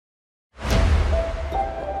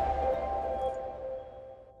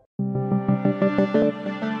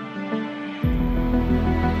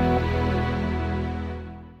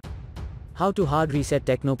How to hard reset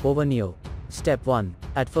Tecno Pova Neo. Step 1.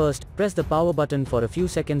 At first, press the power button for a few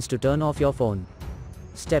seconds to turn off your phone.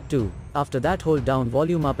 Step 2. After that, hold down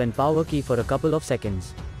volume up and power key for a couple of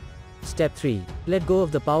seconds. Step 3. Let go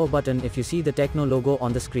of the power button if you see the Tecno logo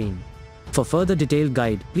on the screen. For further detailed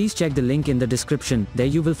guide, please check the link in the description. There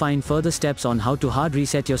you will find further steps on how to hard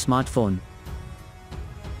reset your smartphone.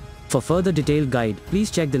 For further detailed guide, please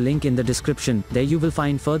check the link in the description. There you will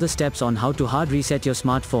find further steps on how to hard reset your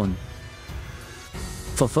smartphone.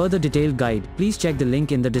 For further detailed guide, please check the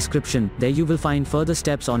link in the description. There you will find further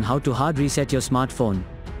steps on how to hard reset your smartphone.